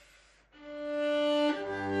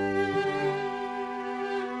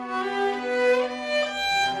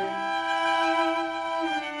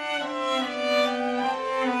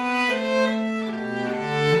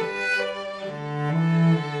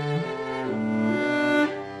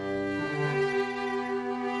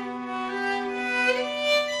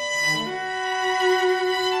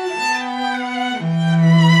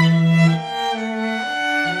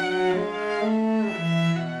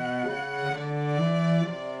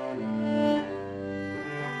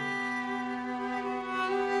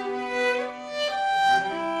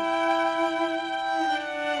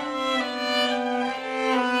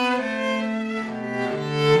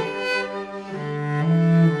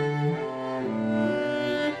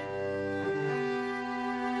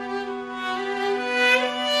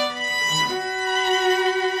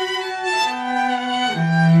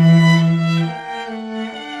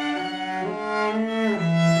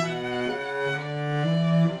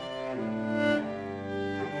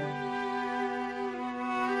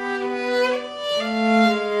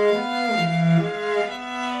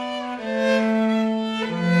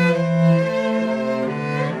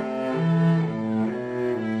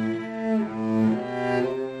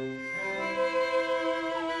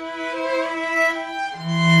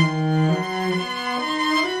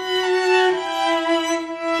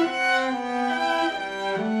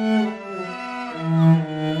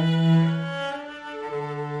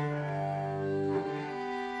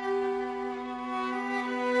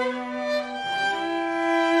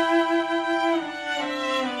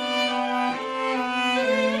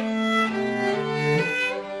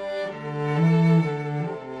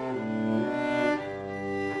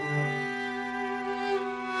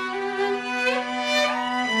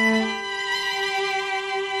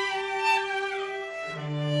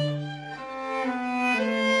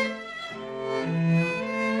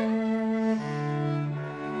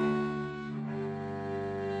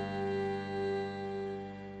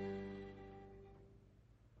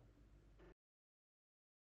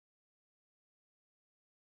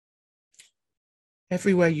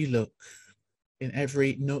Everywhere you look, in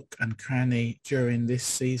every nook and cranny during this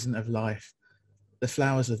season of life, the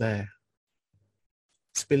flowers are there.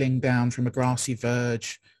 Spilling down from a grassy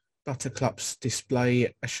verge, buttercups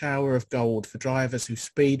display a shower of gold for drivers who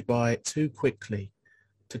speed by too quickly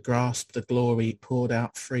to grasp the glory poured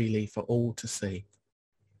out freely for all to see.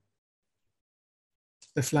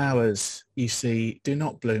 The flowers, you see, do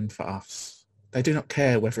not bloom for us. They do not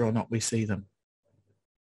care whether or not we see them.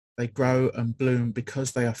 They grow and bloom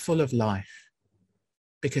because they are full of life,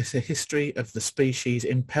 because the history of the species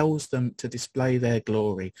impels them to display their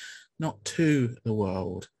glory, not to the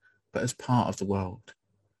world, but as part of the world,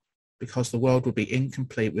 because the world would be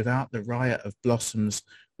incomplete without the riot of blossoms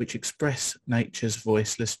which express nature's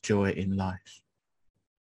voiceless joy in life.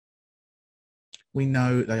 We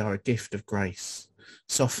know they are a gift of grace,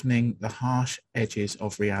 softening the harsh edges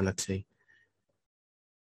of reality.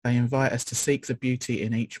 They invite us to seek the beauty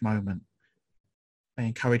in each moment. They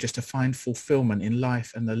encourage us to find fulfillment in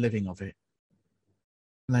life and the living of it.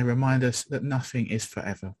 And they remind us that nothing is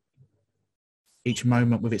forever. Each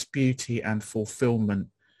moment with its beauty and fulfillment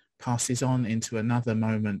passes on into another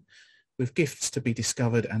moment with gifts to be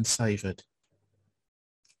discovered and savoured.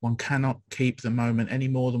 One cannot keep the moment any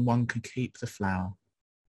more than one can keep the flower.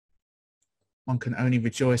 One can only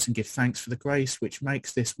rejoice and give thanks for the grace which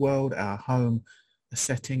makes this world our home, a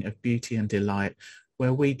setting of beauty and delight,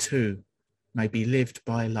 where we too may be lived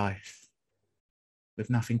by life, with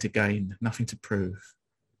nothing to gain, nothing to prove.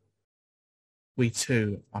 We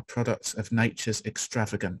too are products of nature's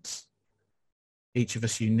extravagance. Each of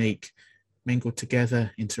us unique, mingled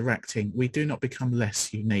together, interacting. We do not become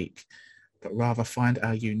less unique, but rather find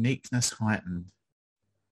our uniqueness heightened.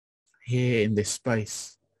 Here in this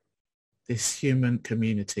space, this human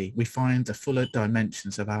community, we find the fuller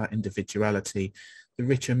dimensions of our individuality, the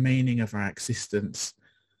richer meaning of our existence,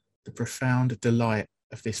 the profound delight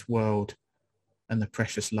of this world, and the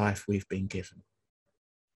precious life we've been given.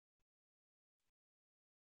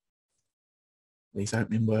 These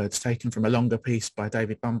opening words, taken from a longer piece by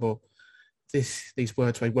David Bumble. These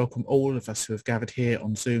words may welcome all of us who have gathered here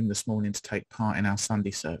on Zoom this morning to take part in our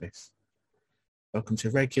Sunday service. Welcome to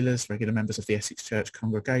regular members of the Essex Church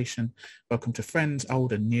congregation. Welcome to friends,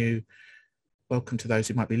 old and new. Welcome to those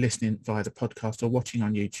who might be listening via the podcast or watching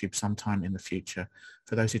on YouTube sometime in the future.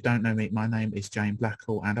 For those who don't know me, my name is Jane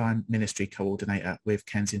Blackall and I'm Ministry Coordinator with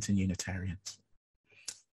Kensington Unitarians.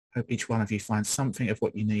 Hope each one of you finds something of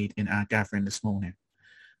what you need in our gathering this morning.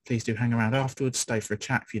 Please do hang around afterwards, stay for a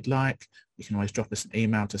chat if you'd like. You can always drop us an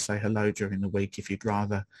email to say hello during the week if you'd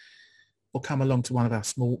rather, or come along to one of our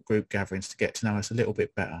small group gatherings to get to know us a little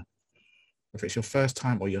bit better. If it's your first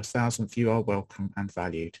time or your 1000th, you are welcome and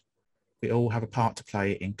valued. We all have a part to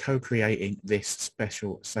play in co-creating this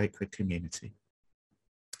special sacred community.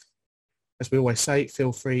 As we always say,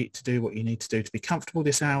 feel free to do what you need to do to be comfortable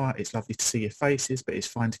this hour. It's lovely to see your faces, but it's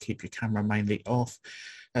fine to keep your camera mainly off.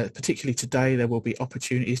 Particularly today, there will be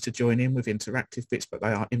opportunities to join in with interactive bits, but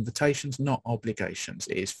they are invitations, not obligations.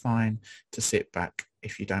 It is fine to sit back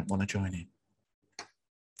if you don't want to join in.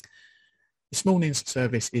 This morning's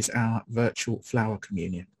service is our virtual flower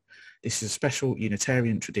communion. This is a special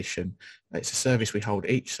Unitarian tradition. It's a service we hold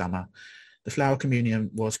each summer. The flower communion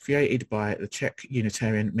was created by the Czech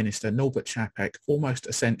Unitarian minister Norbert Čapek almost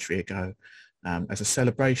a century ago as a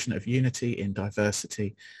celebration of unity in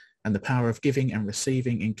diversity and the power of giving and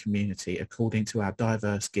receiving in community according to our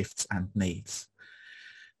diverse gifts and needs.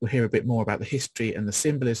 We'll hear a bit more about the history and the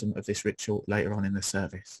symbolism of this ritual later on in the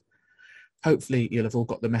service. Hopefully you'll have all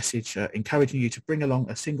got the message encouraging you to bring along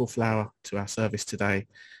a single flower to our service today.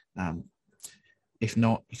 If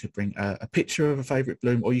not, you could bring a picture of a favourite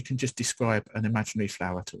bloom, or you can just describe an imaginary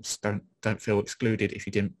flower to us. Don't feel excluded if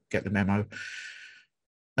you didn't get the memo.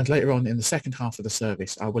 And later on in the second half of the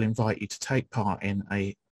service, I will invite you to take part in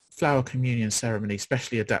a flower communion ceremony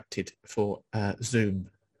specially adapted for Zoom.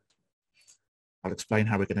 I'll explain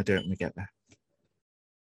how we're going to do it when we get there.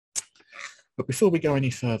 But before we go any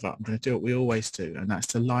further, I'm going to do what we always do, and that's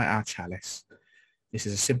to light our chalice. This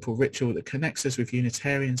is a simple ritual that connects us with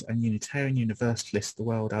Unitarians and Unitarian Universalists the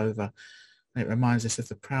world over, and it reminds us of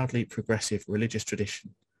the proudly progressive religious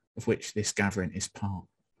tradition of which this gathering is part.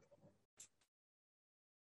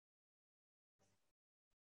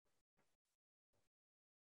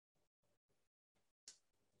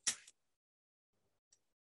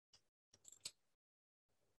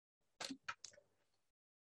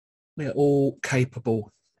 We are all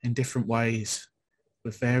capable in different ways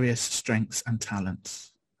with various strengths and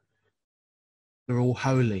talents. We're all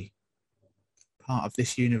holy, part of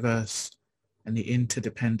this universe and the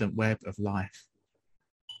interdependent web of life.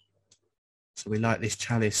 So we light this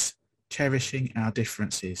chalice cherishing our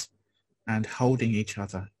differences and holding each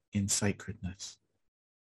other in sacredness.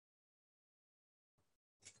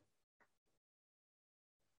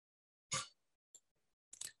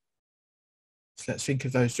 So let's think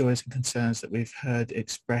of those joys and concerns that we've heard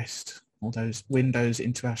expressed, all those windows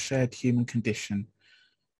into our shared human condition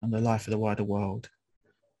and the life of the wider world.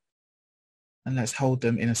 And let's hold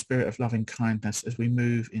them in a spirit of loving kindness as we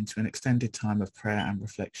move into an extended time of prayer and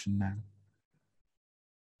reflection now.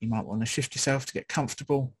 You might want to shift yourself to get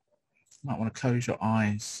comfortable. You might want to close your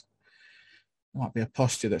eyes. It might be a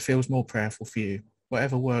posture that feels more prayerful for you.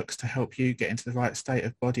 Whatever works to help you get into the right state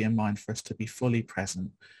of body and mind for us to be fully present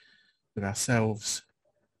with ourselves,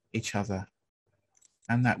 each other,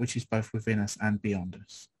 and that which is both within us and beyond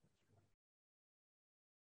us.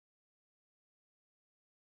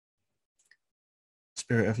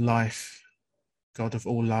 Spirit of life, God of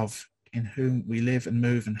all love, in whom we live and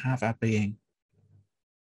move and have our being,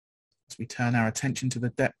 as we turn our attention to the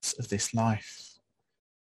depths of this life,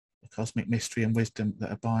 the cosmic mystery and wisdom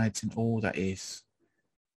that abides in all that is,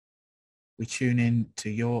 we tune in to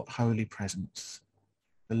your holy presence,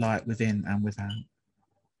 the light within and without.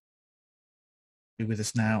 Be with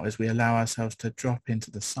us now as we allow ourselves to drop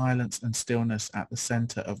into the silence and stillness at the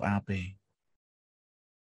center of our being.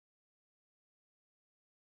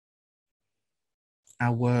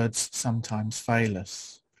 Our words sometimes fail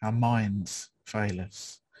us, our minds fail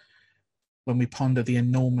us. When we ponder the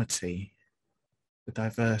enormity, the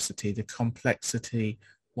diversity, the complexity,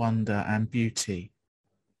 wonder and beauty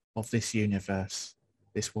of this universe,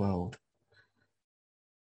 this world.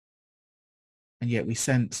 And yet we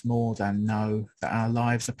sense more than know that our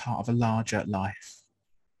lives are part of a larger life.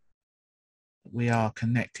 We are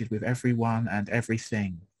connected with everyone and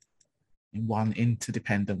everything in one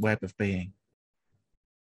interdependent web of being.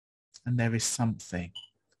 And there is something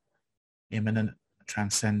immanent,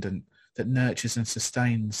 transcendent, that nurtures and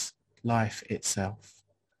sustains life itself.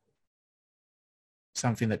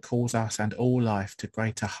 Something that calls us and all life to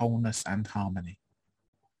greater wholeness and harmony.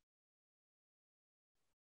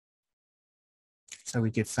 So we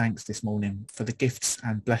give thanks this morning for the gifts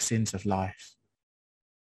and blessings of life,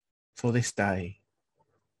 for this day,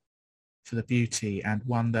 for the beauty and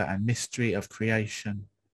wonder and mystery of creation,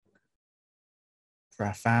 for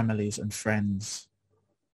our families and friends,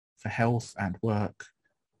 for health and work,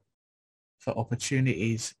 for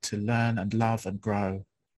opportunities to learn and love and grow,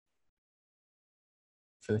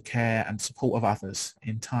 for the care and support of others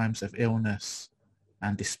in times of illness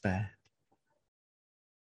and despair.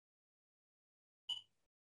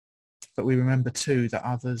 But we remember too that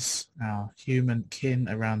others, our human kin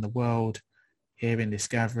around the world, here in this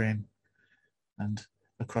gathering and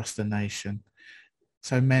across the nation,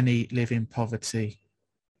 so many live in poverty,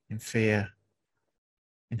 in fear,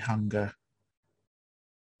 in hunger,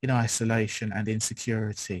 in isolation and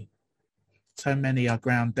insecurity. So many are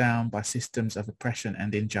ground down by systems of oppression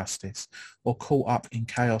and injustice, or caught up in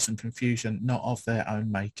chaos and confusion not of their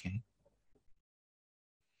own making.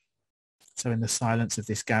 So in the silence of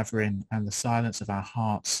this gathering and the silence of our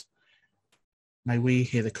hearts, may we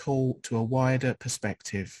hear the call to a wider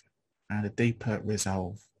perspective and a deeper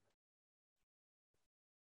resolve.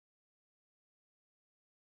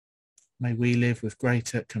 May we live with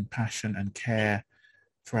greater compassion and care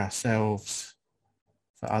for ourselves,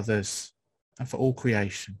 for others, and for all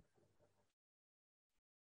creation.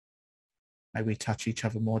 May we touch each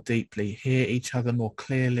other more deeply, hear each other more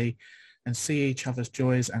clearly, and see each other's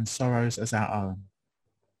joys and sorrows as our own.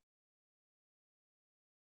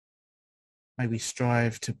 May we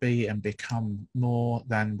strive to be and become more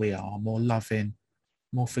than we are, more loving,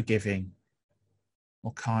 more forgiving,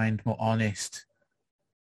 more kind, more honest,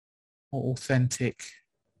 more authentic,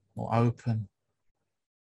 more open,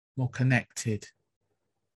 more connected,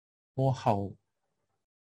 more whole.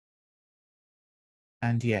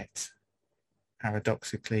 And yet,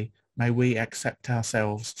 paradoxically, may we accept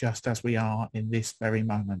ourselves just as we are in this very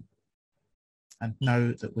moment and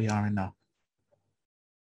know that we are enough.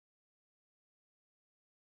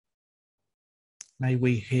 May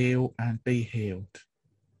we heal and be healed.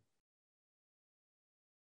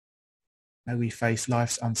 May we face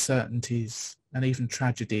life's uncertainties and even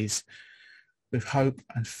tragedies with hope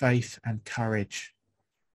and faith and courage,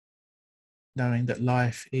 knowing that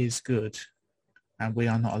life is good and we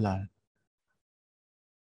are not alone.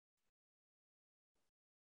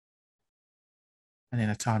 And in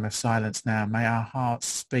a time of silence now, may our hearts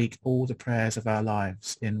speak all the prayers of our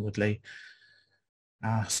lives inwardly,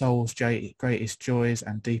 our soul's greatest joys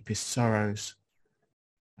and deepest sorrows,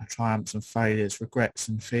 our triumphs and failures, regrets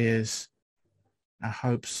and fears, our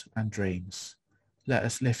hopes and dreams. Let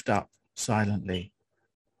us lift up silently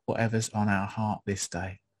whatever's on our heart this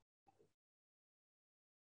day.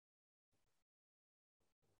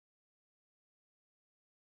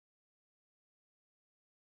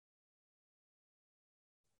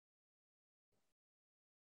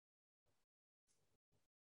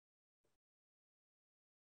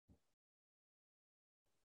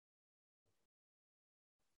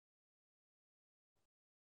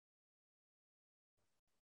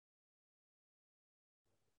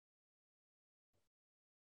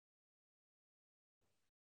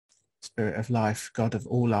 Spirit of life, God of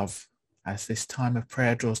all love, as this time of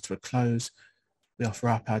prayer draws to a close, we offer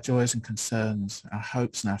up our joys and concerns, our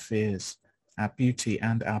hopes and our fears, our beauty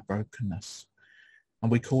and our brokenness.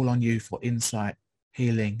 And we call on you for insight,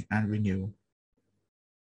 healing and renewal.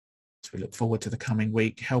 As we look forward to the coming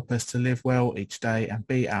week, help us to live well each day and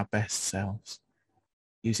be our best selves,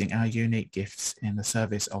 using our unique gifts in the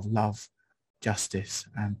service of love, justice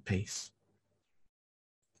and peace.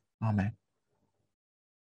 Amen.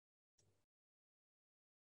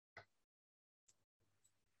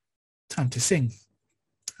 Time to sing.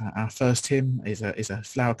 Our first hymn is a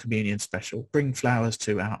flower communion special, Bring Flowers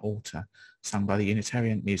to Our Altar, sung by the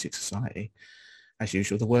Unitarian Music Society. As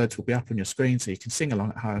usual, the words will be up on your screen so you can sing along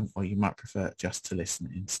at home, or you might prefer just to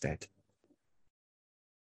listen instead.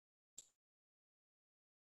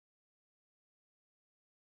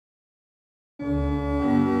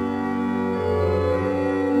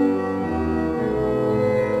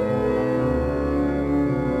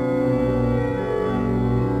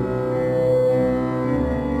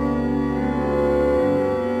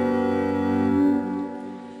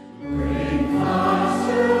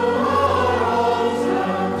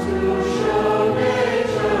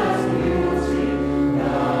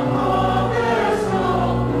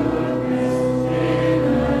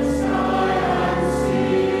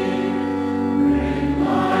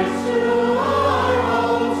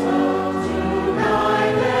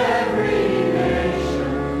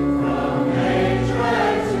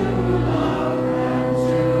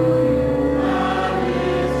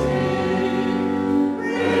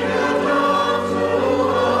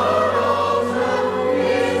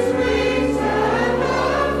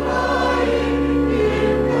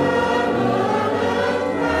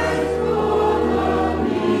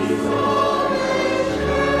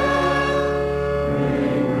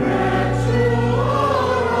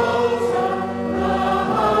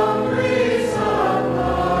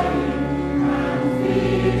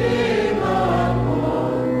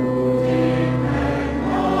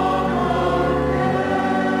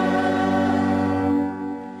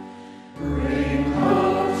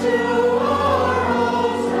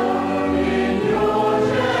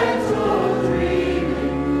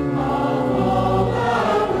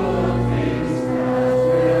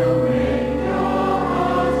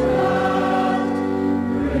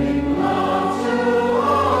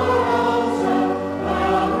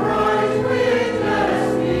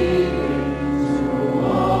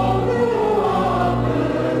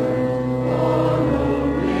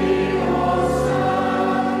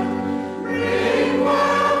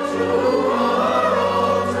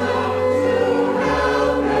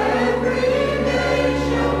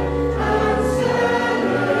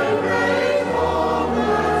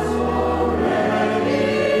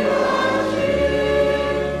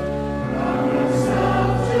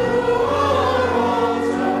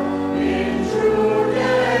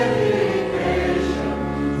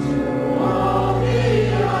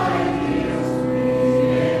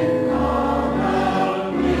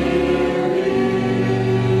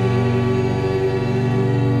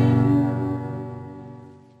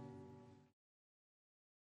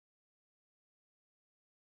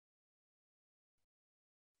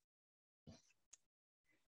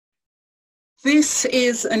 This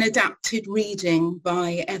is an adapted reading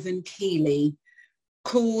by Evan Keeley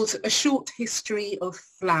called A Short History of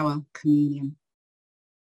Flower Communion.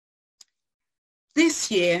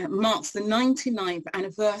 This year marks the 99th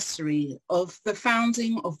anniversary of the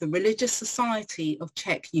founding of the Religious Society of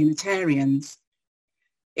Czech Unitarians.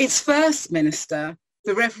 Its first minister,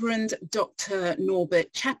 the Reverend Dr.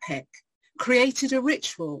 Norbert Čapek, created a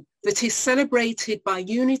ritual that is celebrated by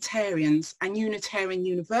Unitarians and Unitarian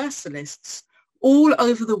Universalists all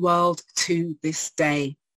over the world to this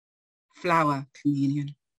day, Flower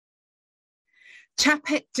Communion.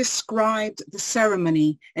 Čapek described the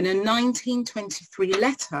ceremony in a 1923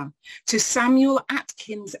 letter to Samuel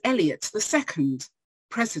Atkins Elliott II,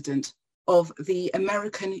 president of the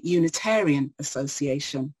American Unitarian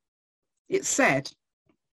Association. It said,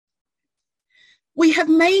 "We have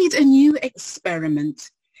made a new experiment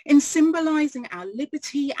in symbolizing our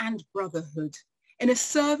liberty and brotherhood in a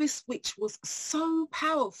service which was so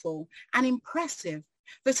powerful and impressive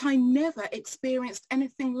that I never experienced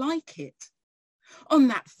anything like it. On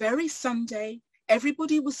that very Sunday,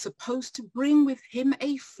 everybody was supposed to bring with him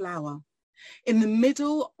a flower. In the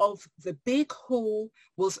middle of the big hall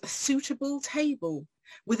was a suitable table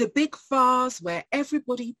with a big vase where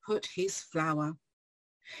everybody put his flower.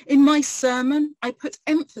 In my sermon, I put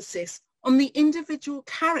emphasis on the individual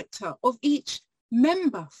character of each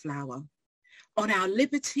member flower, on our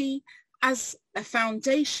liberty as a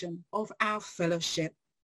foundation of our fellowship.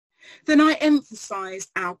 Then I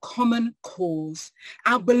emphasized our common cause,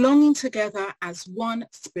 our belonging together as one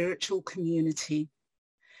spiritual community.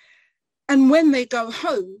 And when they go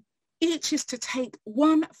home, each is to take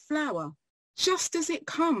one flower, just as it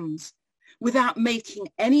comes, without making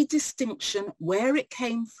any distinction where it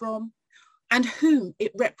came from and whom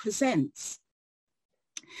it represents.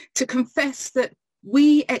 To confess that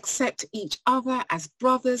we accept each other as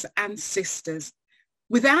brothers and sisters,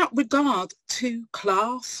 without regard to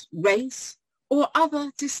class, race, or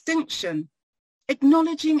other distinction,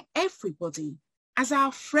 acknowledging everybody as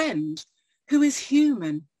our friend who is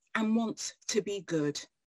human and wants to be good.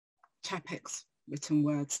 Čapek's written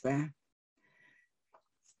words there.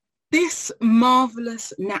 This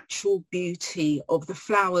marvelous natural beauty of the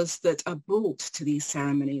flowers that are brought to these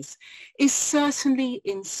ceremonies is certainly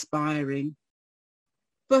inspiring,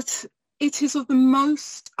 but it is of the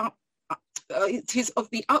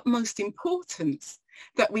utmost importance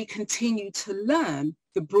that we continue to learn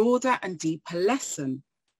the broader and deeper lesson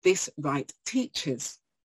this rite teaches.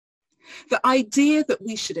 The idea that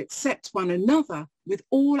we should accept one another with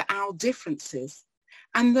all our differences,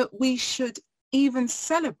 and that we should even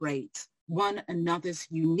celebrate one another's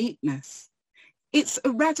uniqueness. It's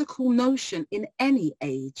a radical notion in any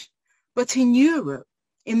age, but in Europe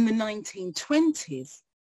in the 1920s,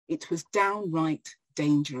 it was downright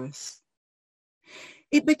dangerous.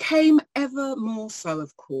 It became ever more so,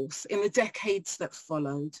 of course, in the decades that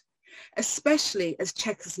followed, especially as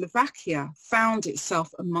Czechoslovakia found itself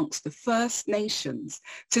amongst the first nations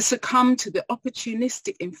to succumb to the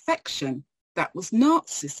opportunistic infection that was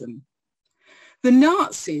Nazism. The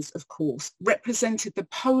Nazis, of course, represented the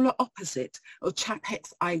polar opposite of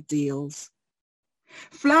Čapek's ideals.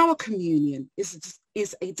 Flower communion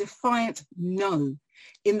is a defiant no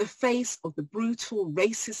in the face of the brutal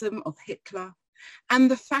racism of Hitler and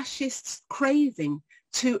the fascists' craving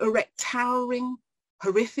to erect towering,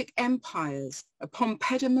 horrific empires upon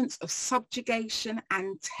pediments of subjugation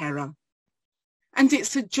and terror. And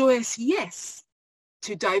it's a joyous yes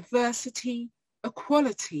to diversity,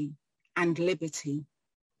 equality, and liberty.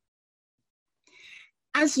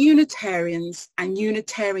 As Unitarians and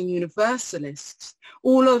Unitarian Universalists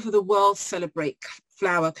all over the world celebrate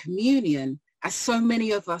flower communion, as so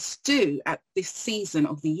many of us do at this season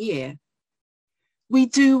of the year, we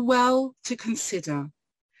do well to consider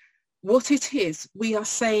what it is we are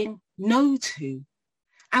saying no to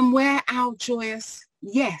and where our joyous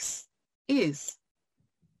yes is.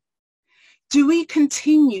 Do we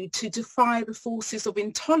continue to defy the forces of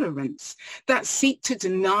intolerance that seek to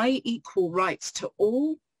deny equal rights to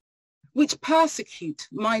all, which persecute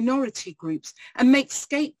minority groups and make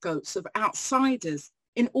scapegoats of outsiders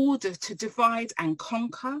in order to divide and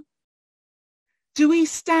conquer? Do we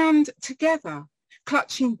stand together,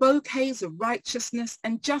 clutching bouquets of righteousness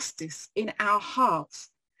and justice in our hearts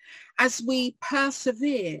as we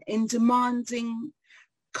persevere in demanding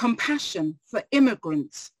compassion for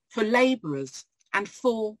immigrants, for labourers, and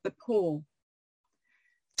for the poor?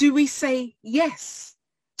 Do we say yes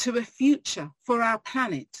to a future for our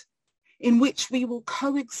planet in which we will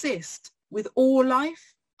coexist with all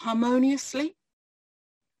life harmoniously?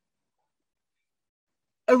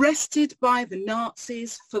 Arrested by the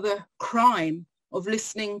Nazis for the crime of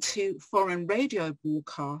listening to foreign radio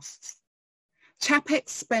broadcasts, Čapek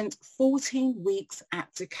spent 14 weeks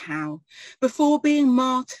at Dachau before being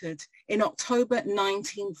martyred in October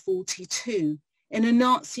 1942 in a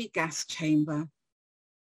Nazi gas chamber.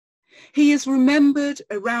 He is remembered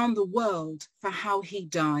around the world for how he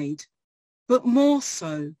died, but more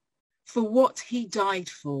so for what he died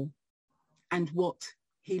for and what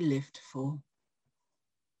he lived for.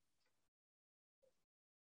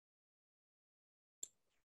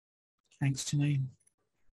 Thanks, Janine.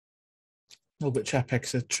 Norbert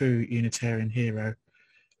Čapek's a true Unitarian hero.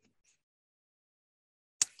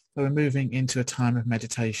 So we're moving into a time of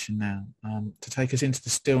meditation now. To take us into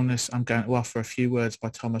the stillness, I'm going to offer a few words by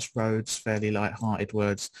Thomas Rhodes, fairly light-hearted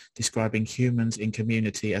words describing humans in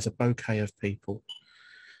community as a bouquet of people.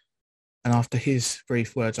 And after his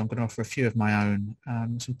brief words, I'm going to offer a few of my own,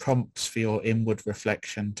 some prompts for your inward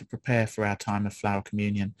reflection to prepare for our time of flower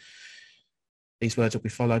communion. These words will be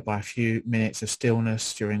followed by a few minutes of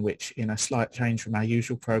stillness, during which, in a slight change from our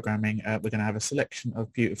usual programming, we're going to have a selection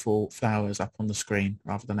of beautiful flowers up on the screen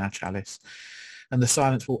rather than our chalice. And the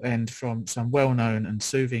silence will end from some well-known and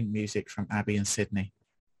soothing music from Abby and Sydney.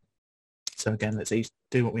 So again, let's each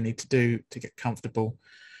do what we need to do to get comfortable.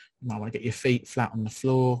 You might want to get your feet flat on the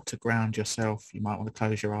floor to ground yourself. You might want to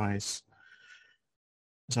close your eyes.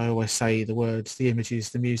 As I always say, the words, the images,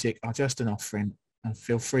 the music are just an offering, and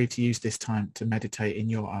feel free to use this time to meditate in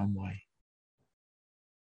your own way.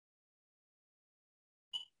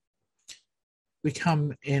 We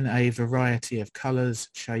come in a variety of colours,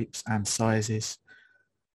 shapes and sizes.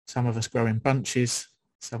 Some of us grow in bunches,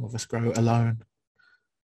 some of us grow alone.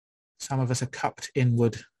 Some of us are cupped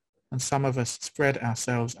inward, and some of us spread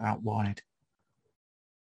ourselves out wide.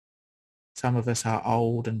 Some of us are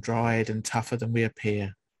old and dried and tougher than we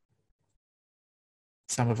appear.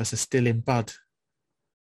 Some of us are still in bud.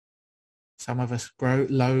 Some of us grow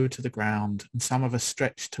low to the ground, and some of us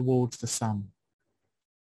stretch towards the sun.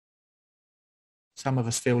 Some of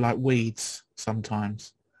us feel like weeds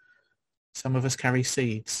sometimes. Some of us carry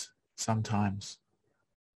seeds sometimes.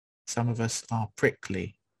 Some of us are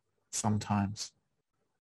prickly sometimes.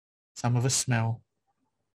 Some of us smell,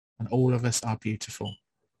 and all of us are beautiful.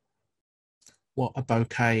 What a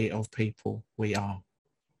bouquet of people we are.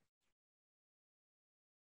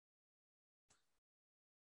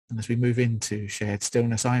 And as we move into shared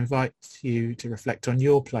stillness, I invite you to reflect on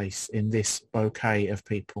your place in this bouquet of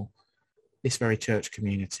people, this very church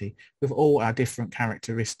community, with all our different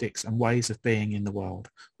characteristics and ways of being in the world,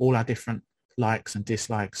 all our different likes and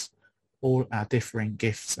dislikes, all our differing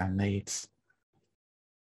gifts and needs.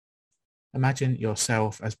 Imagine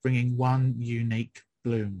yourself as bringing one unique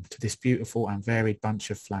bloom to this beautiful and varied bunch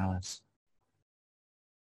of flowers.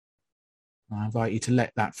 I invite you to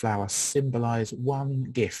let that flower symbolize one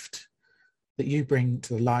gift that you bring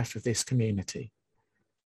to the life of this community.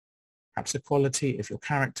 Perhaps a quality of your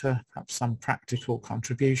character, perhaps some practical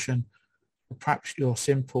contribution, or perhaps your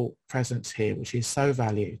simple presence here, which is so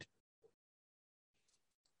valued.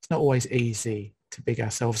 It's not always easy to big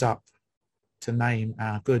ourselves up, to name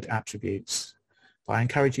our good attributes, but I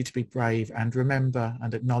encourage you to be brave and remember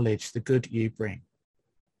and acknowledge the good you bring.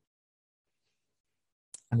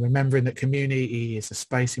 And remembering that community is a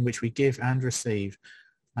space in which we give and receive,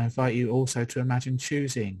 I invite you also to imagine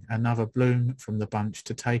choosing another bloom from the bunch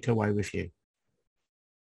to take away with you.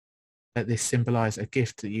 Let this symbolize a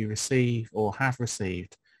gift that you receive or have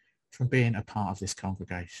received from being a part of this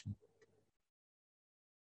congregation.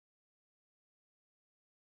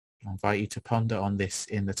 I invite you to ponder on this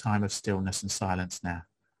in the time of stillness and silence now.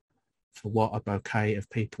 For what a bouquet of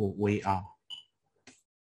people we are.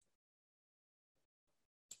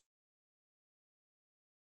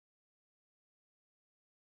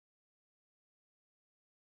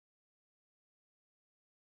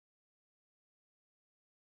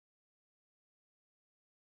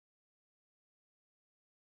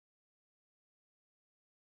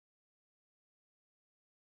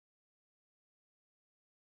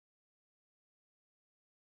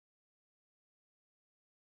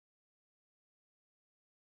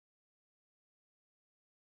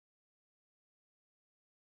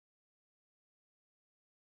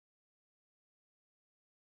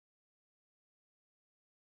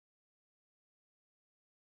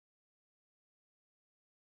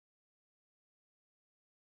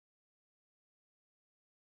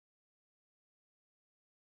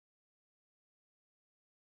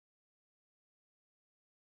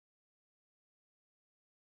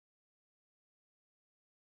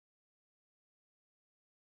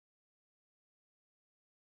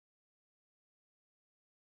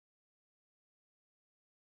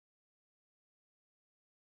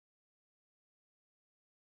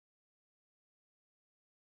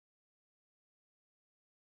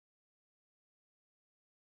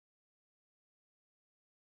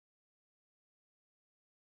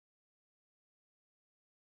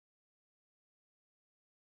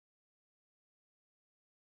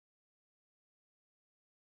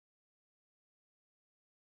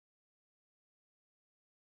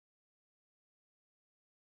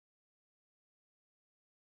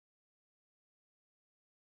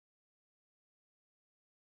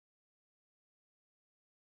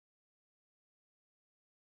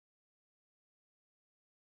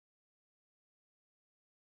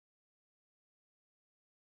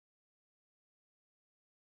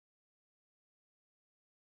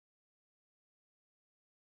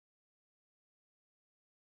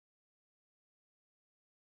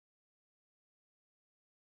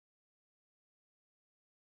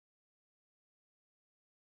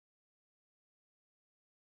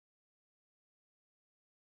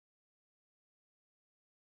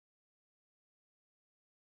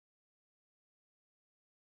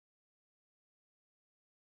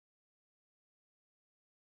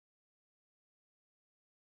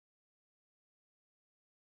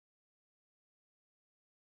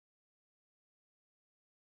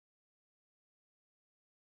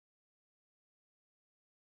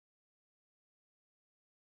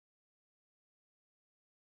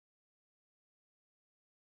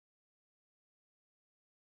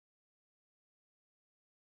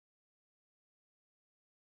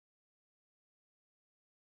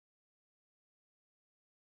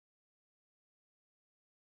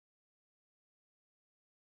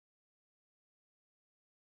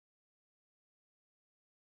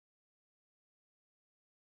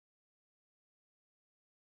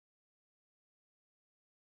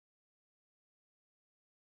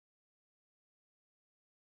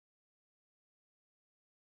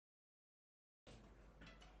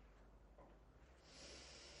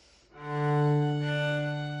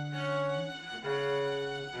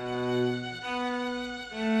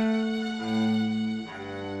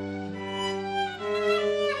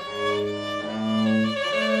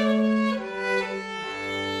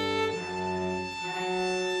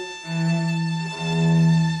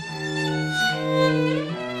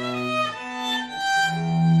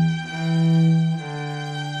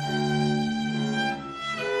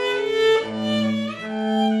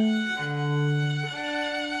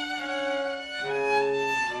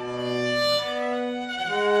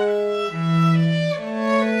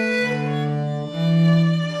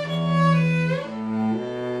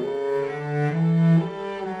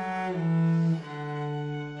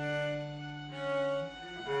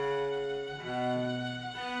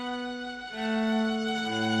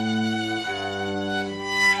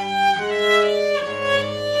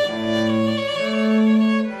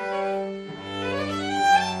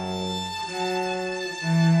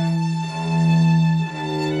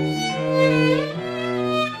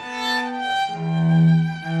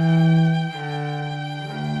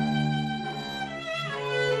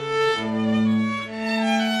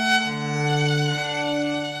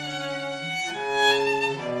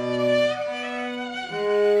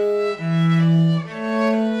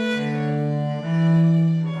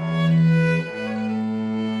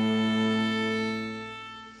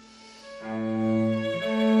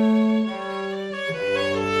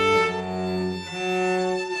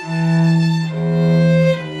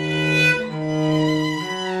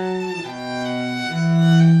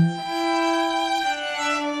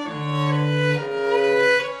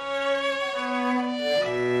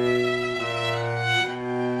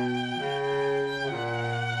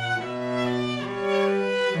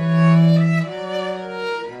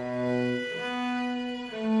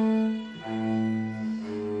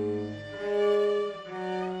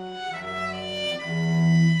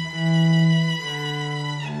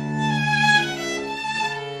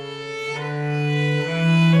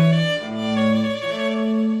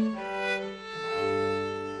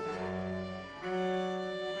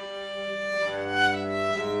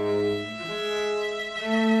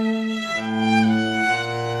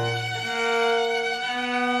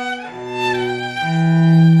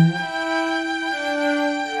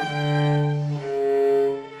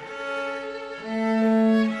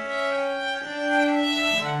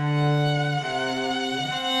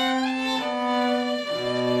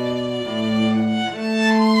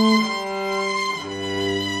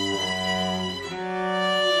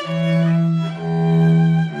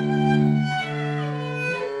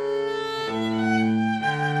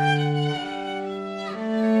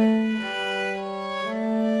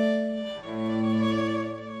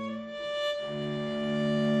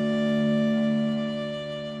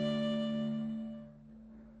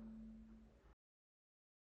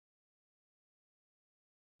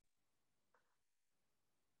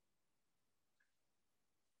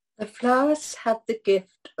 The Flowers Have the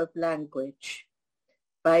Gift of Language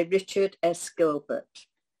by Richard S. Gilbert.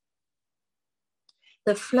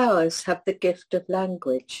 The flowers have the gift of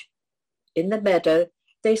language. In the meadow,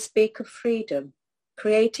 they speak of freedom,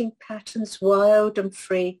 creating patterns wild and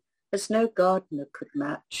free as no gardener could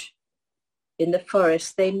match. In the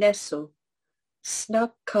forest, they nestle,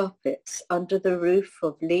 snug carpets under the roof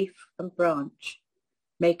of leaf and branch,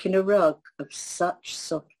 making a rug of such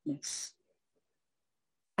softness.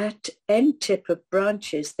 At end tip of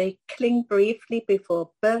branches, they cling briefly before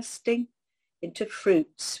bursting into fruit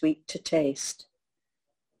sweet to taste.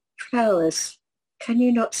 Flowers, can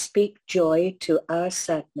you not speak joy to our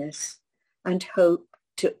sadness and hope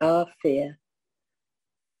to our fear?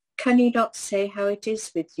 Can you not say how it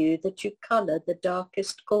is with you that you colour the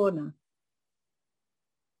darkest corner?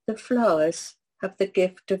 The flowers have the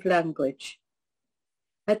gift of language.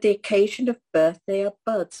 At the occasion of birth, they are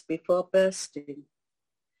buds before bursting.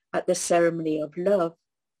 At the ceremony of love,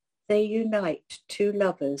 they unite two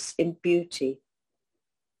lovers in beauty.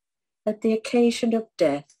 At the occasion of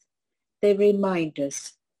death, they remind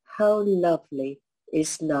us how lovely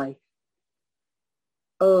is life.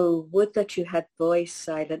 Oh, would that you had voiced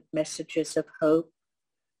silent messages of hope.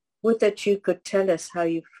 Would that you could tell us how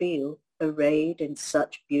you feel, arrayed in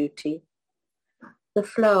such beauty. The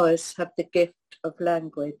flowers have the gift of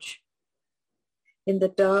language. In the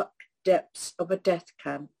dark depths of a death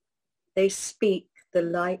camp, they speak the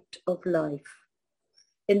light of life.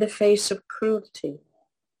 In the face of cruelty,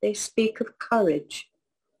 they speak of courage.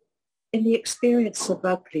 In the experience of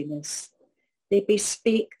ugliness, they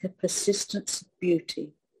bespeak the persistence of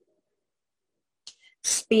beauty.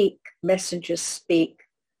 Speak, messengers, speak,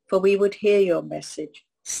 for we would hear your message.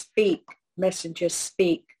 Speak, messengers,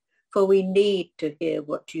 speak, for we need to hear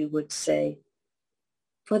what you would say.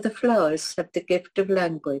 For the flowers have the gift of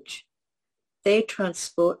language. They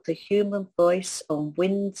transport the human voice on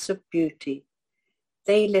winds of beauty.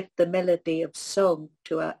 They lift the melody of song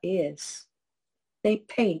to our ears. They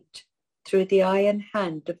paint through the iron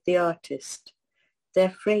hand of the artist.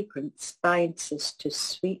 Their fragrance binds us to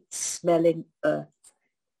sweet-smelling earth.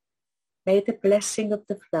 May the blessing of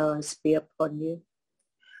the flowers be upon you.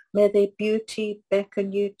 May their beauty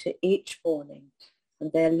beckon you to each morning,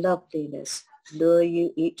 and their loveliness lure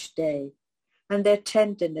you each day, and their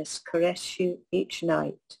tenderness caress you each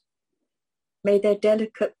night. May their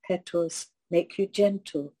delicate petals make you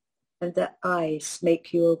gentle, and their eyes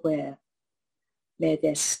make you aware. May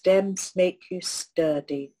their stems make you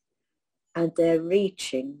sturdy, and their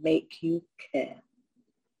reaching make you care.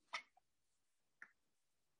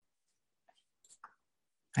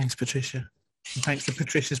 Thanks, Patricia. And thanks to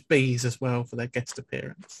Patricia's bees as well for their guest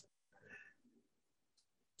appearance.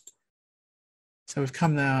 So we've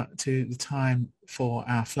come now to the time for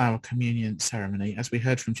our flower communion ceremony. As we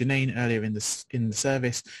heard from Janine earlier in the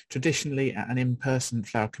service, traditionally at an in-person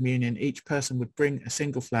flower communion, each person would bring a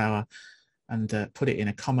single flower and put it in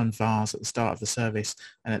a common vase at the start of the service.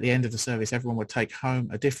 And at the end of the service, everyone would take home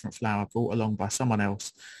a different flower brought along by someone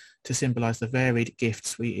else to symbolise the varied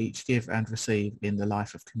gifts we each give and receive in the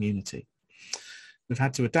life of community. We've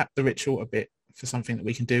had to adapt the ritual a bit for something that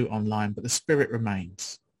we can do online, but the spirit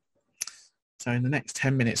remains. So in the next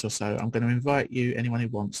 10 minutes or so, I'm going to invite you, anyone who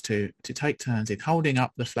wants to take turns in holding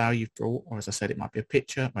up the flower you've brought, or as I said, it might be a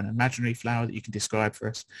picture or an imaginary flower that you can describe for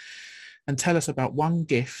us, and tell us about one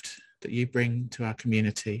gift that you bring to our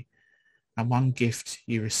community and one gift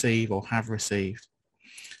you receive or have received.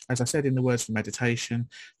 As I said in the words for meditation,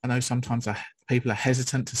 I know sometimes people are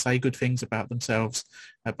hesitant to say good things about themselves,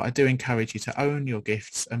 but I do encourage you to own your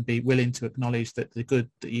gifts and be willing to acknowledge that the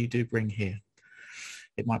good that you do bring here.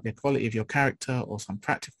 It might be a quality of your character or some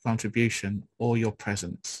practical contribution or your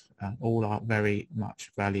presence. All are very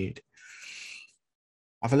much valued.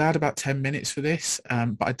 I've allowed about 10 minutes for this,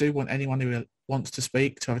 but I do want anyone who wants to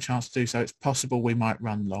speak to have a chance to do so. It's possible we might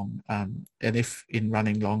run long. And if in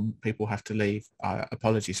running long, people have to leave,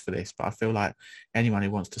 apologies for this, but I feel like anyone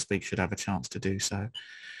who wants to speak should have a chance to do so.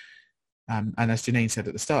 And as Janine said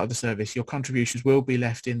at the start of the service, your contributions will be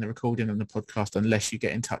left in the recording and the podcast unless you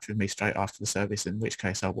get in touch with me straight after the service, in which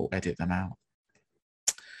case I will edit them out.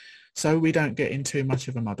 So we don't get in too much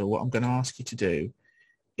of a muddle, what I'm going to ask you to do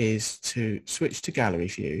is to switch to gallery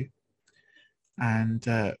view, and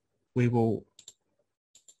we will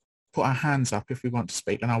put our hands up if we want to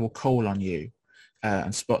speak, and I will call on you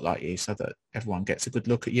and spotlight you so that everyone gets a good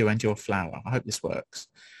look at you and your flower. I hope this works.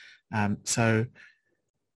 So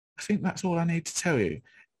I think that's all I need to tell you.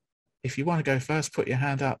 If you want to go first, put your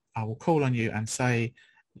hand up. I will call on you and say,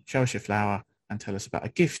 show us your flower and tell us about a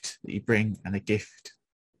gift that you bring and a gift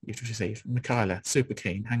you've received. Michaela, super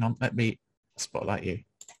keen. Hang on, let me spotlight you.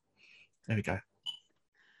 There we go.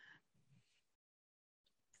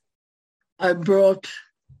 I brought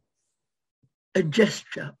a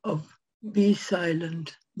gesture of be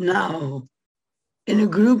silent now in a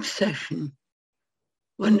group session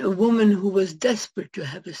when a woman who was desperate to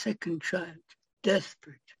have a second child,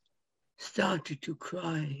 desperate, started to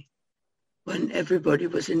cry when everybody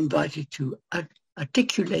was invited to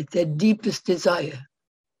articulate their deepest desire.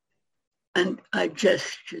 And I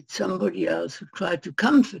gestured somebody else who tried to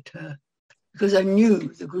comfort her because I knew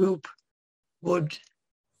the group would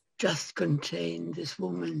just contain this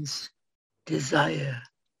woman's desire,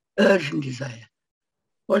 urgent desire.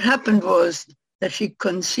 What happened was that she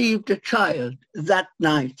conceived a child that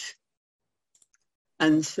night.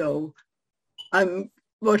 And so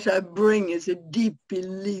what I bring is a deep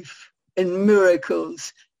belief in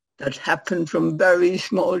miracles that happen from very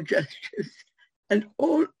small gestures and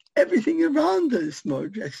everything around those small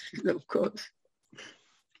gestures, of course.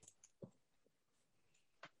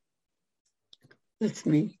 That's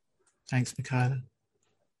me. Thanks, Michaela.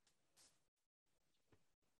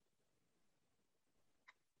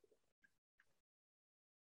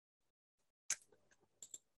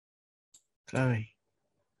 Chloe.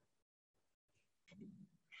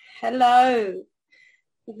 Hello.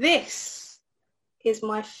 This is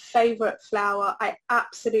my favourite flower. I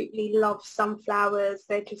absolutely love sunflowers.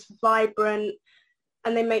 They're just vibrant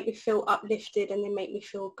and they make me feel uplifted and they make me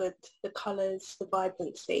feel good. The colours, the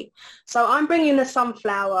vibrancy. So I'm bringing a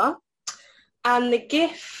sunflower, and the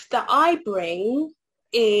gift that I bring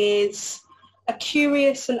is a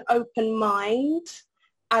curious and open mind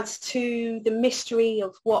as to the mystery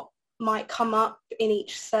of what might come up in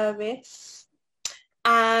each service.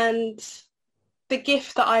 And the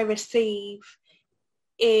gift that I receive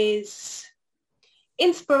is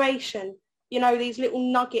inspiration, you know, these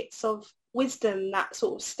little nuggets of wisdom that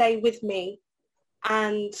sort of stay with me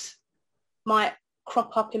and might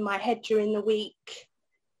crop up in my head during the week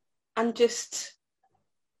and just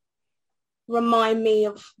remind me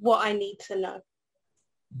of what I need to know.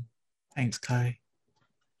 Thanks, Chloe.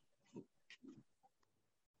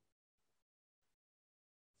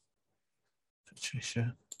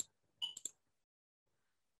 Patricia.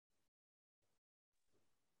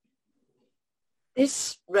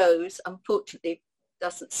 This rose, unfortunately,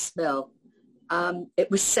 doesn't smell. It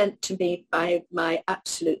was sent to me by my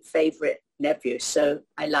absolute favourite nephew, so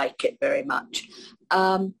I like it very much.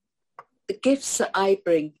 The gifts that I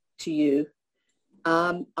bring to you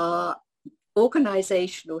are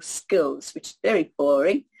organisational skills, which is very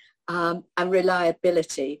boring, and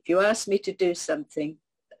reliability. If you ask me to do something,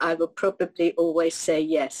 I will probably always say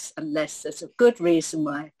yes, unless there's a good reason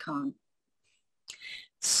why I can't.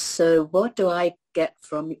 So what do I get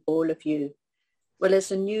from all of you? Well,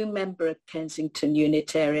 as a new member of Kensington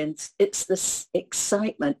Unitarians, it's this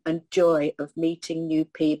excitement and joy of meeting new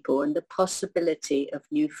people and the possibility of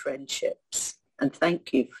new friendships. And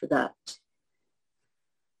thank you for that.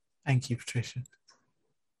 Thank you, Patricia.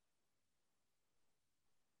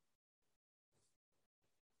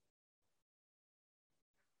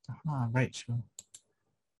 Rachel.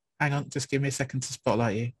 Hang on, just give me a second to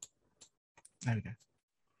spotlight you. There we go.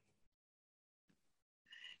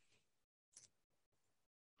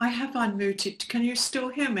 I have unmuted. Can you still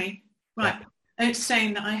hear me? Right. Yeah. It's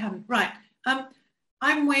saying that I haven't. Right.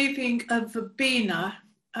 I'm waving a verbena,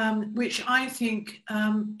 which I think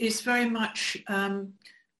is very much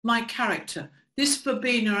my character. This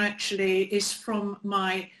verbena actually is from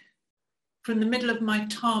the middle of my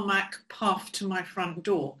tarmac path to my front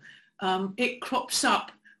door. It crops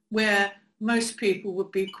up where most people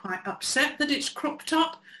would be quite upset that it's cropped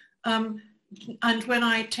up. And when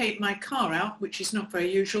I take my car out, which is not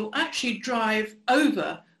very usual, I actually drive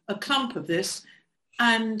over a clump of this,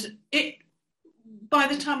 and by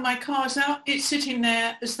the time my car's out, it's sitting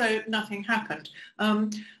there as though nothing happened.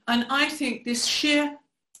 And I think this sheer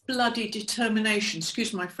bloody determination,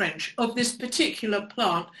 excuse my French, of this particular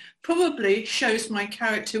plant probably shows my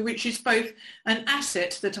character, which is both an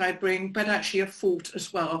asset that I bring, but actually a fault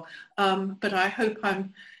as well. But I hope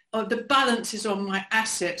the balance is on my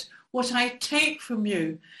asset. What I take from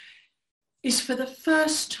you is, for the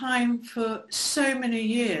first time for so many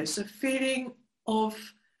years, a feeling of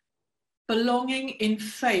belonging in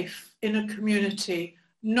faith in a community,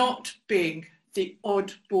 not being the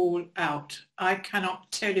oddball out. I cannot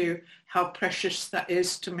tell you how precious that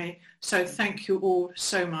is to me. So thank you all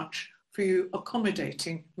so much for you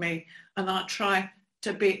accommodating me, and I'll try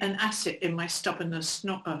to be an asset in my stubbornness,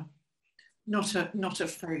 not a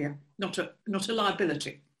failure, not a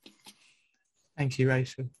liability. Thank you,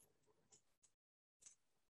 Rachel.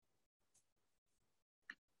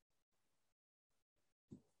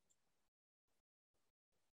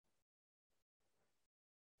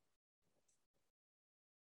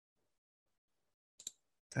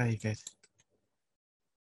 David.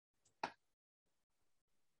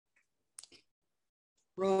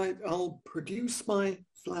 Right, I'll produce my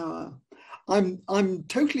flower. I'm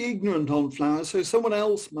totally ignorant on flowers, so someone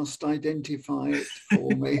else must identify it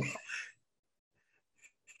for me.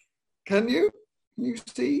 Can you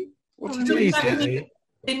see what it is? Easily.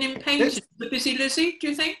 In painted, the Busy Lizzie, do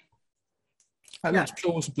you think? That looks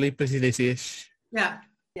plausibly Busy Lizzie-ish. Yeah.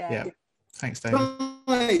 Yeah. Thanks, David.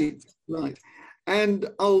 Right. And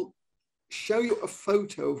I'll show you a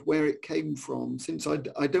photo of where it came from, since I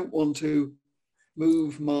don't want to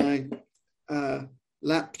move my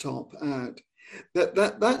laptop out.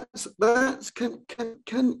 That's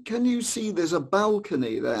can you see there's a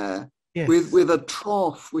balcony there? Yes. With a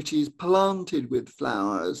trough which is planted with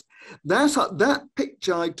flowers. That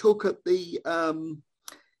picture I took at the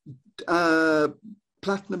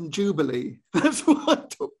Platinum Jubilee. That's what I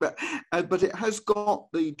took that. But it has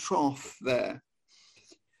got the trough there.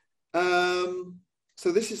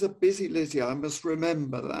 So this is a Busy Lizzie. I must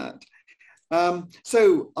remember that.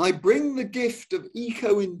 So I bring the gift of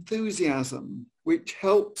eco-enthusiasm, which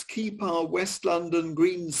helps keep our West London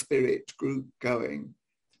Green Spirit group going.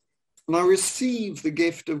 And I receive the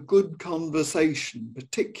gift of good conversation,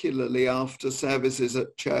 particularly after services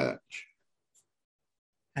at church.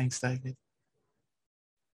 Thanks, David.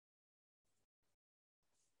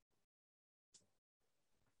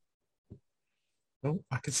 Oh,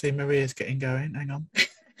 I can see Maria's getting going. Hang on.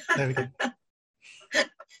 There we go.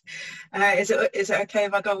 Is it okay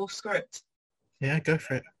if I go off script? Yeah, go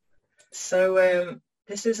for it. So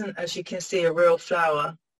this isn't, as you can see, a real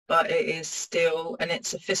flower, but it is still, and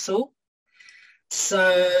it's a thistle.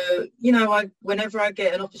 So, you know, whenever I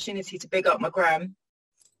get an opportunity to big up my gran,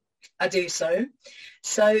 I do so.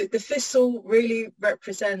 So the thistle really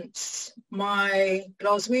represents my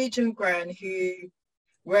Glaswegian gran who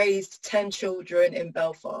raised 10 children in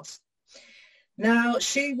Belfast. Now,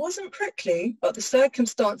 she wasn't prickly, but the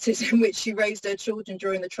circumstances in which she raised her children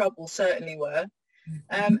during the Troubles certainly were.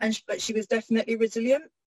 But she was definitely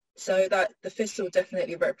resilient. So that the thistle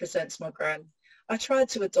definitely represents my gran. I tried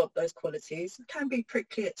to adopt those qualities. It can be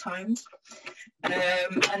prickly at times,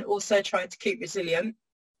 and also try to keep resilient.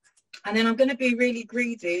 And then I'm going to be really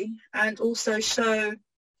greedy and also show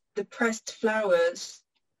the pressed flowers.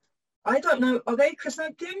 I don't know, are they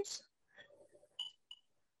chrysanthemums?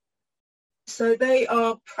 So they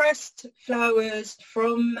are pressed flowers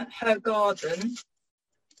from her garden.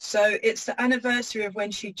 So it's the anniversary of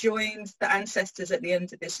when she joined the ancestors at the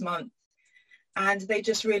end of this month. And they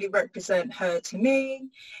just really represent her to me.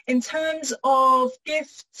 In terms of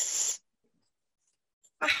gifts,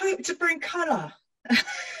 I hope to bring colour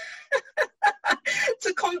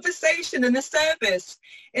to conversation and the service.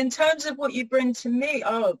 In terms of what you bring to me,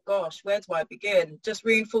 oh gosh, where do I begin? Just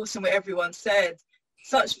reinforcing what everyone said.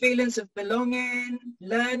 Such feelings of belonging,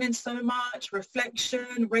 learning so much,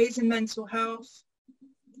 reflection, raising mental health.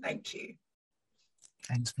 Thank you.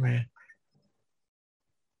 Thanks, Maria.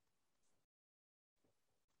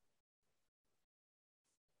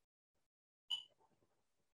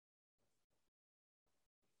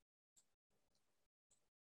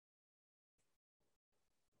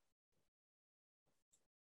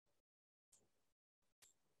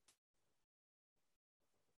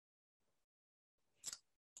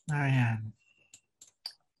 Marianne.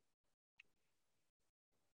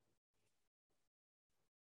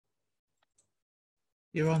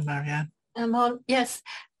 You're on, Marianne. I'm on, yes.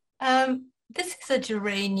 This is a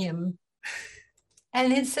geranium,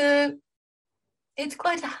 and it's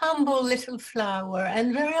quite a humble little flower,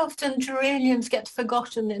 and very often geraniums get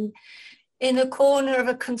forgotten in a corner of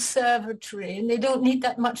a conservatory, and they don't need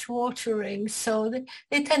that much watering, so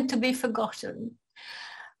they tend to be forgotten.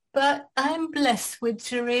 But I'm blessed with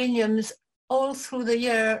geraniums all through the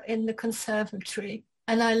year in the conservatory,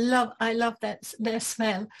 and I love their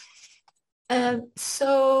smell. Yeah,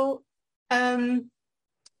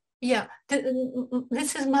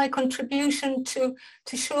 this is my contribution to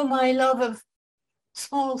show my love of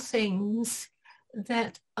small things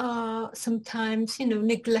that are sometimes, you know,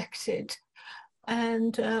 neglected,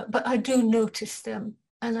 and but I do notice them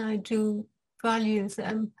and I do value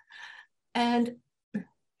them. And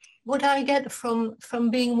what I get from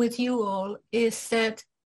being with you all is that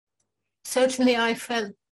certainly I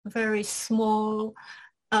felt very small,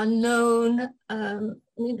 unknown, a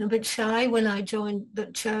bit shy when I joined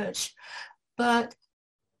the church, but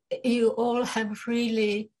you all have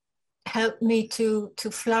really helped me to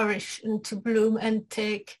flourish and to bloom and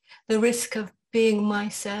take the risk of being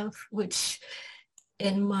myself, which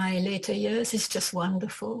in my later years is just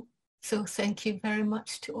wonderful. So thank you very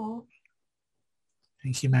much to all.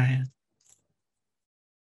 Thank you, Marianne.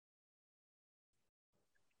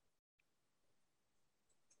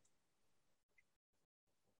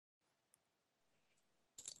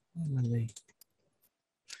 Emily.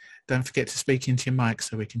 Don't forget to speak into your mic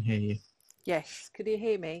so we can hear you. Yes, can you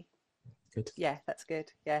hear me? Good. Yeah, that's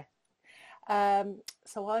good. Yeah.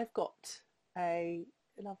 So I've got a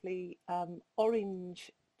lovely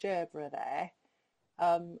orange gerbera there,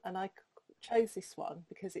 and I chose this one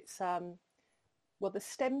because it's well, the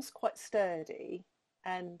stem's quite sturdy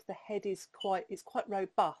and the head is quite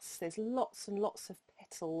robust. There's lots and lots of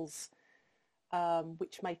petals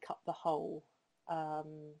which make up the whole.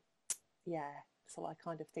 Yeah, so I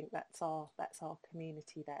kind of think that's our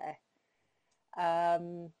community there.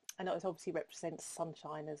 And it obviously represents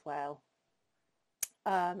sunshine as well.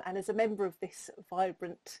 And as a member of this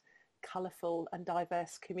vibrant, colourful and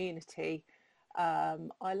diverse community,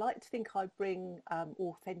 I like to think I bring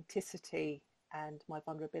authenticity and my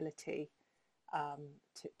vulnerability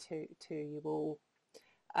to you all.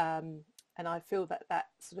 And I feel that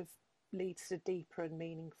sort of leads to deeper and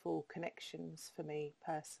meaningful connections for me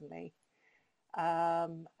personally.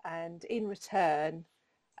 And in return,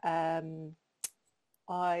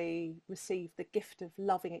 I receive the gift of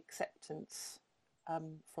loving acceptance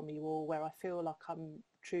from you all, where I feel like I'm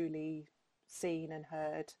truly seen and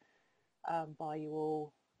heard by you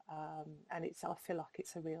all, and I feel like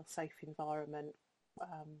it's a real safe environment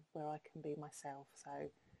where I can be myself.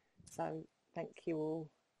 So thank you all.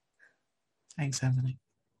 Thanks, Emily.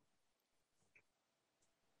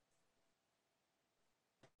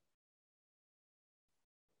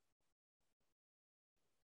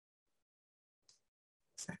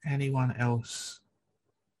 Is there anyone else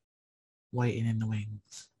waiting in the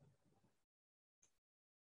wings?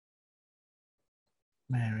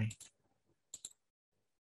 Mary.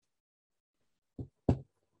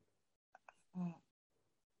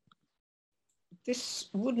 This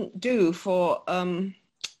wouldn't do for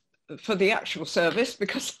the actual service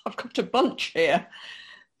because I've got a bunch here.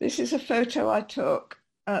 This is a photo I took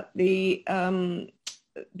at the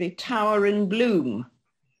Tower in Bloom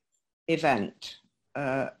event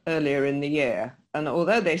earlier in the year, and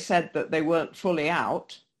although they said that they weren't fully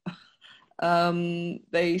out,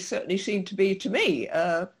 they certainly seemed to be to me.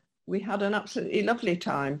 We had an absolutely lovely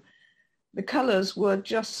time. The colours were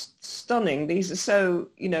just stunning. These are so,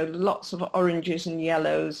 lots of oranges and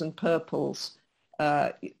yellows and purples.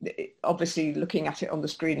 Obviously, looking at it on the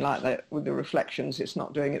screen like that with the reflections, it's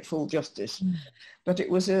not doing it full justice. But it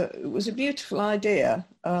was a beautiful idea,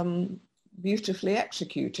 beautifully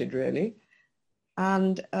executed, really.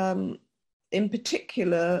 And in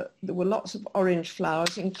particular, there were lots of orange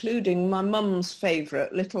flowers, including my mum's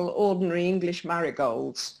favourite, little ordinary English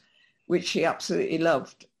marigolds, which she absolutely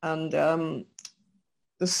loved. And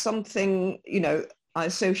there's something, I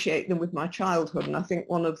associate them with my childhood. And I think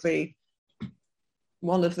one of the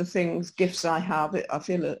gifts I have, I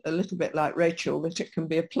feel a little bit like Rachel, that it can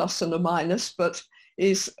be a plus and a minus, but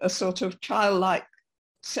is a sort of childlike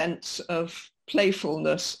sense of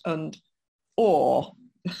playfulness and awe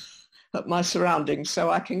at my surroundings. So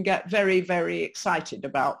I can get very, very excited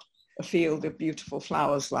about a field of beautiful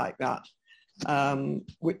flowers like that.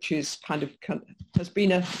 Which is has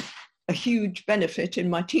been a huge benefit in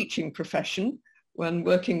my teaching profession when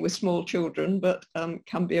working with small children, but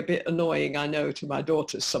can be a bit annoying, I know, to my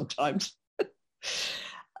daughters sometimes.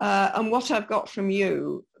 And what I've got from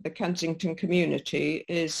you, the Kensington community,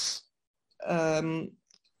 is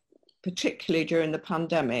particularly during the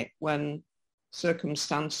pandemic when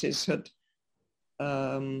circumstances had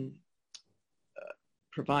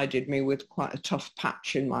provided me with quite a tough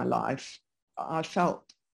patch in my life, I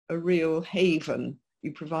felt a real haven.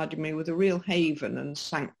 You provided me with a real haven and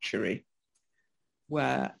sanctuary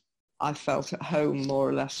where I felt at home more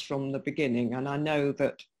or less from the beginning. And I know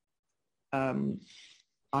that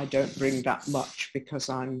I don't bring that much because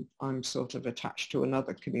I'm sort of attached to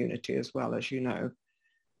another community as well, as you know.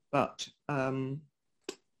 But,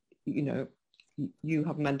 you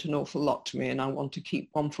have meant an awful lot to me, and I want to keep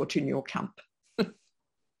one foot in your camp.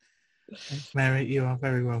 Thanks, Mary. You are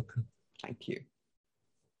very welcome. Thank you.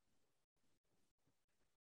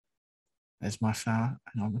 There's my flower,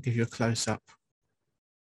 and I'm going to give you a close-up.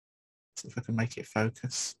 See if I can make it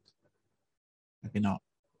focus. Maybe not.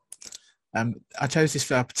 I chose this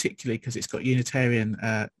flower particularly because it's got Unitarian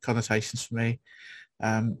connotations for me.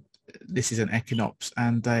 This is an echinops,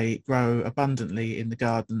 and they grow abundantly in the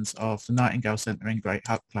gardens of the Nightingale Centre in Great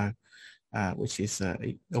Hucklow, which is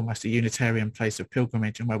almost a Unitarian place of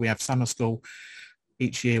pilgrimage, and where we have summer school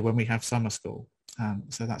each year when we have summer school.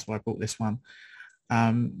 So that's why I brought this one.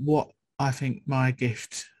 What I think my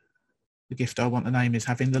gift, the gift I want to name, is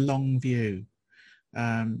having the long view,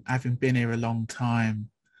 having been here a long time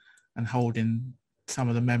and holding some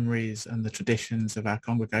of the memories and the traditions of our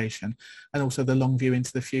congregation, and also the long view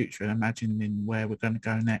into the future and imagining where we're going to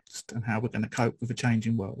go next and how we're going to cope with a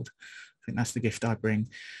changing world. I think that's the gift I bring.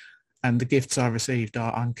 And the gifts I received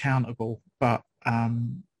are uncountable, but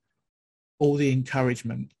all the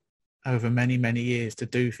encouragement over many, many years to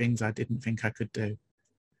do things I didn't think I could do.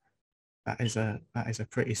 That is a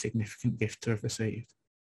pretty significant gift to have received.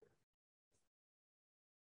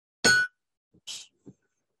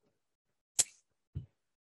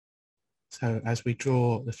 So as we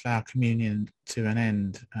draw the flower communion to an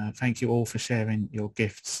end, thank you all for sharing your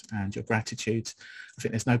gifts and your gratitudes. I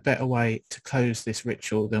think there's no better way to close this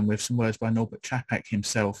ritual than with some words by Norbert Čapek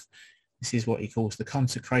himself. This is what he calls the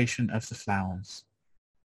consecration of the flowers.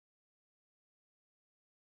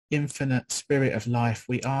 Infinite Spirit of life,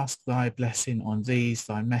 we ask thy blessing on these,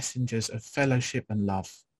 thy messengers of fellowship and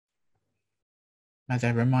love. May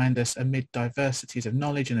they remind us amid diversities of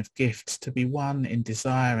knowledge and of gifts to be one in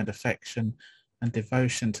desire and affection and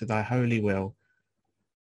devotion to thy holy will.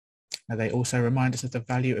 May they also remind us of the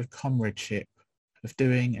value of comradeship, of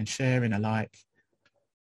doing and sharing alike.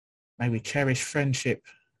 May we cherish friendship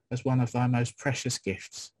as one of thy most precious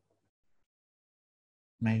gifts.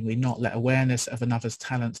 May we not let awareness of another's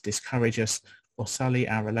talents discourage us or sully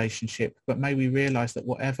our relationship, but may we realize that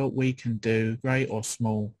whatever we can do, great or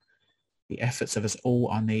small, the efforts of us all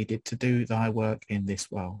are needed to do thy work in this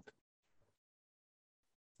world.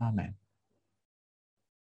 Amen.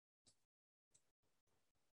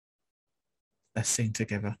 Let's sing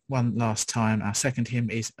together one last time. Our second hymn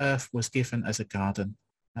is Earth Was Given as a Garden.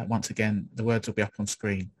 Once again, the words will be up on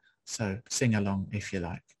screen, so sing along if you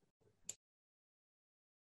like.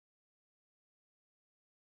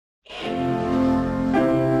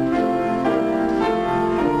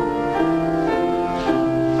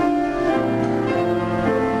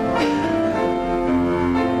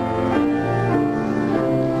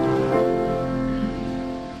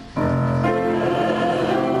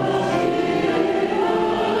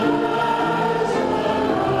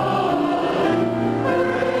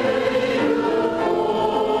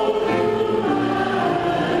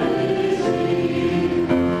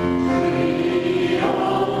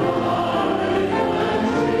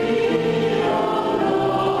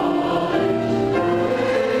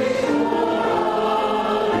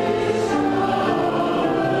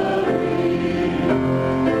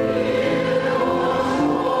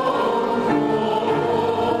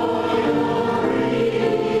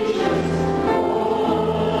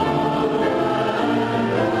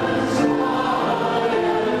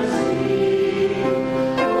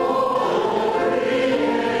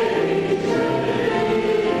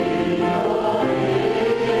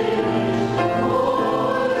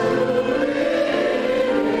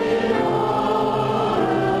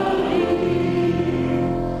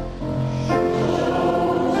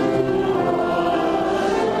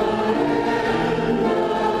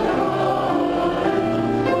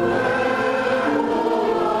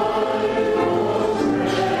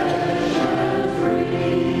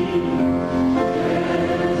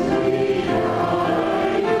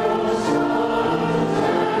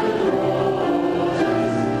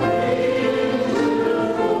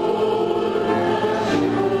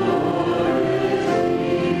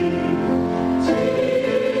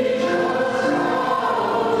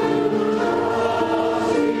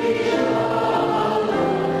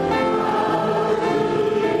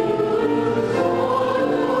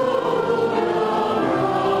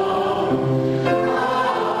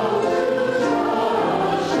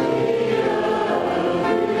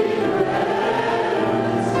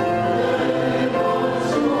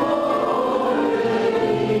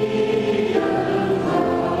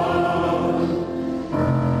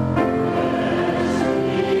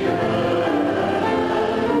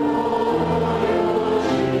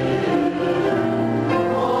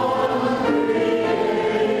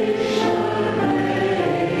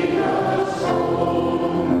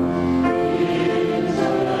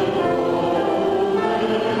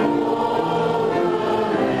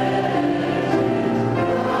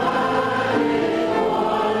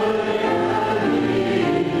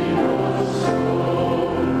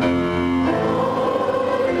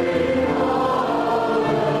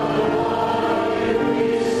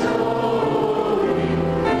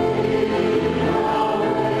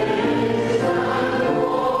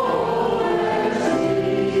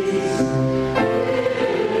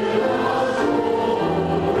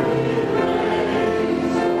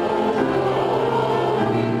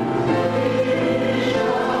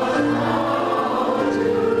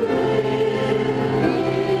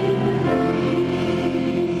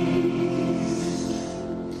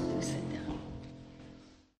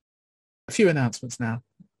 few announcements now.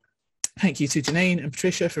 Thank you to Janine and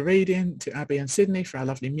Patricia for reading, to Abby and Sydney for our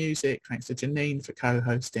lovely music. Thanks to Janine for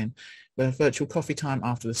co-hosting. We'll have virtual coffee time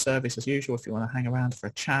after the service as usual if you want to hang around for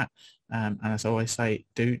a chat. And as I always say,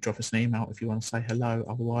 do drop us an email if you want to say hello.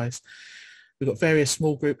 Otherwise, we've got various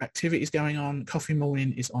small group activities going on. Coffee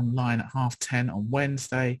Morning is online at 10:30 on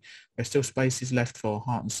Wednesday. There's still spaces left for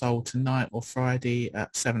Heart and Soul tonight or Friday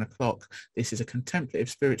at 7 o'clock. This is a contemplative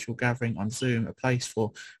spiritual gathering on Zoom, a place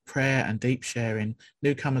for prayer and deep sharing.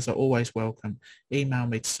 Newcomers are always welcome. Email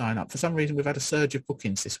me to sign up. For some reason, we've had a surge of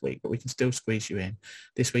bookings this week, but we can still squeeze you in.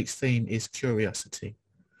 This week's theme is curiosity.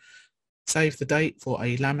 Save the date for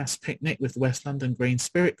a Lammas picnic with the West London Green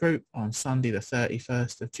Spirit Group on Sunday the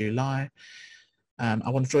 31st of July.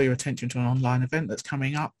 I want to draw your attention to an online event that's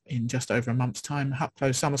coming up in just over a month's time. Hutt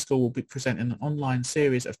Close Summer School will be presenting an online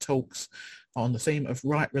series of talks on the theme of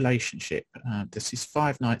right relationship. This is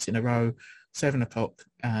 5 nights in a row, 7 o'clock,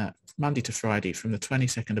 Monday to Friday from the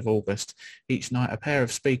 22nd of August. Each night a pair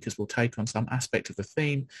of speakers will take on some aspect of the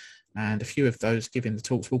theme, and a few of those giving the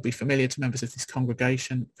talks will be familiar to members of this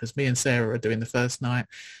congregation, because me and Sarah are doing the first night,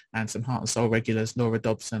 and some Heart and Soul regulars, Laura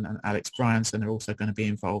Dobson and Alex Bryanson, are also going to be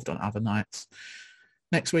involved on other nights.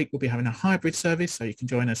 Next week, we'll be having a hybrid service, so you can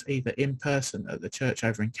join us either in person at the church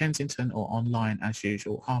over in Kensington or online as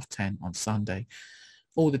usual, 10:30 on Sunday.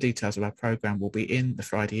 All the details of our programme will be in the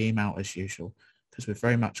Friday email as usual, because we've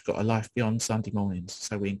very much got a life beyond Sunday mornings.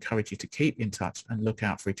 So we encourage you to keep in touch and look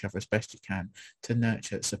out for each other as best you can to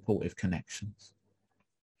nurture supportive connections.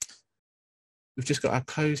 We've just got our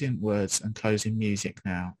closing words and closing music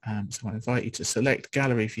now. So I invite you to select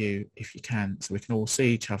gallery view if you can, so we can all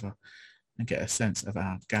see each other and get a sense of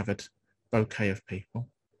our gathered bouquet of people.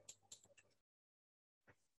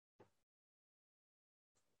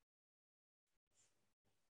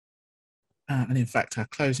 And in fact, our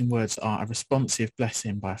closing words are a responsive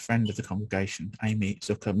blessing by a friend of the congregation, Amy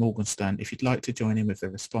Zucker Morgenstern. If you'd like to join in with the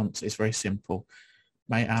response, it's very simple.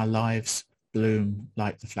 May our lives bloom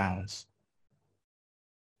like the flowers.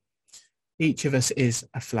 Each of us is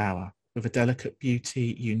a flower with a delicate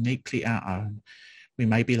beauty uniquely our own. We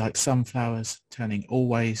may be like sunflowers, turning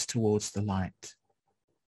always towards the light.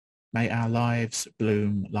 May our lives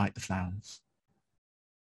bloom like the flowers.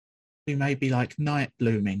 We may be like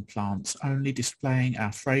night-blooming plants, only displaying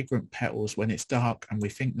our fragrant petals when it's dark and we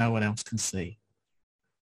think no one else can see.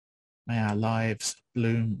 May our lives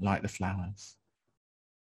bloom like the flowers.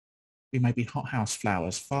 We may be hothouse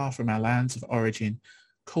flowers, far from our lands of origin,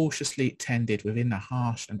 cautiously tended within a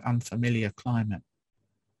harsh and unfamiliar climate.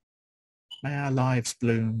 May our lives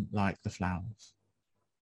bloom like the flowers.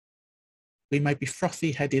 We may be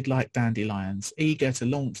frothy-headed like dandelions, eager to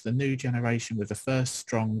launch the new generation with the first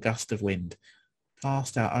strong gust of wind,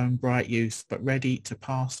 past our own bright youth, but ready to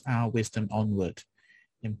pass our wisdom onward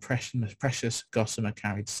in precious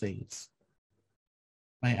gossamer-carried seeds.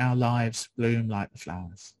 May our lives bloom like the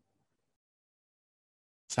flowers.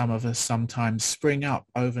 Some of us sometimes spring up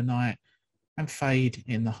overnight and fade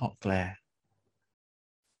in the hot glare.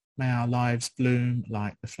 May our lives bloom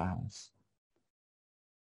like the flowers.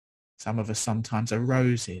 Some of us sometimes are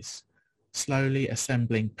roses, slowly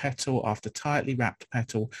assembling petal after tightly wrapped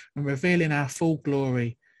petal and revealing our full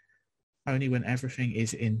glory only when everything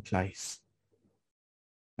is in place.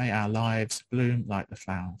 May our lives bloom like the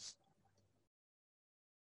flowers.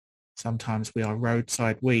 Sometimes we are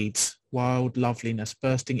roadside weeds, wild loveliness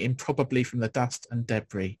bursting improbably from the dust and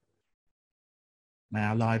debris. May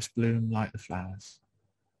our lives bloom like the flowers.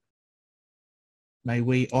 May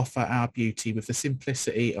we offer our beauty with the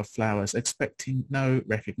simplicity of flowers, expecting no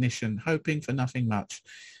recognition, hoping for nothing much,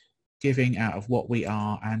 giving out of what we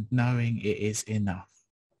are and knowing it is enough.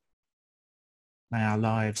 May our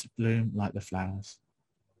lives bloom like the flowers,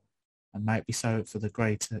 and may it be so for the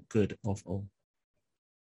greater good of all.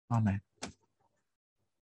 Amen.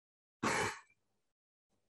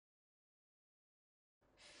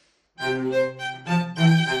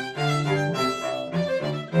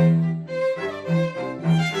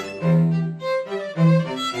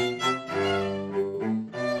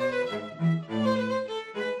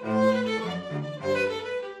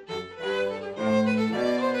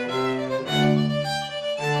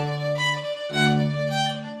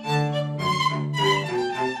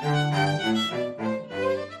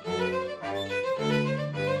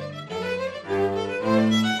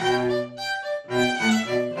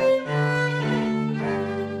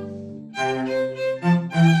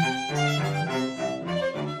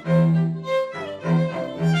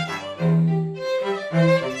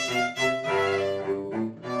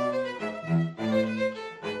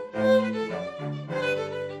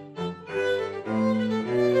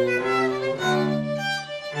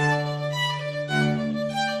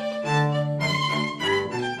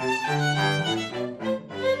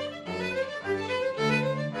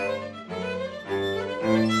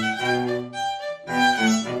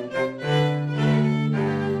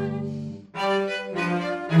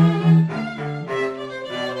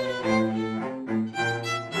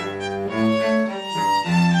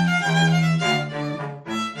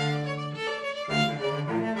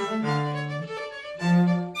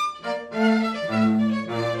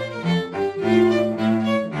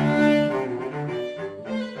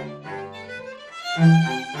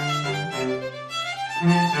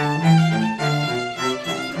 Thank you.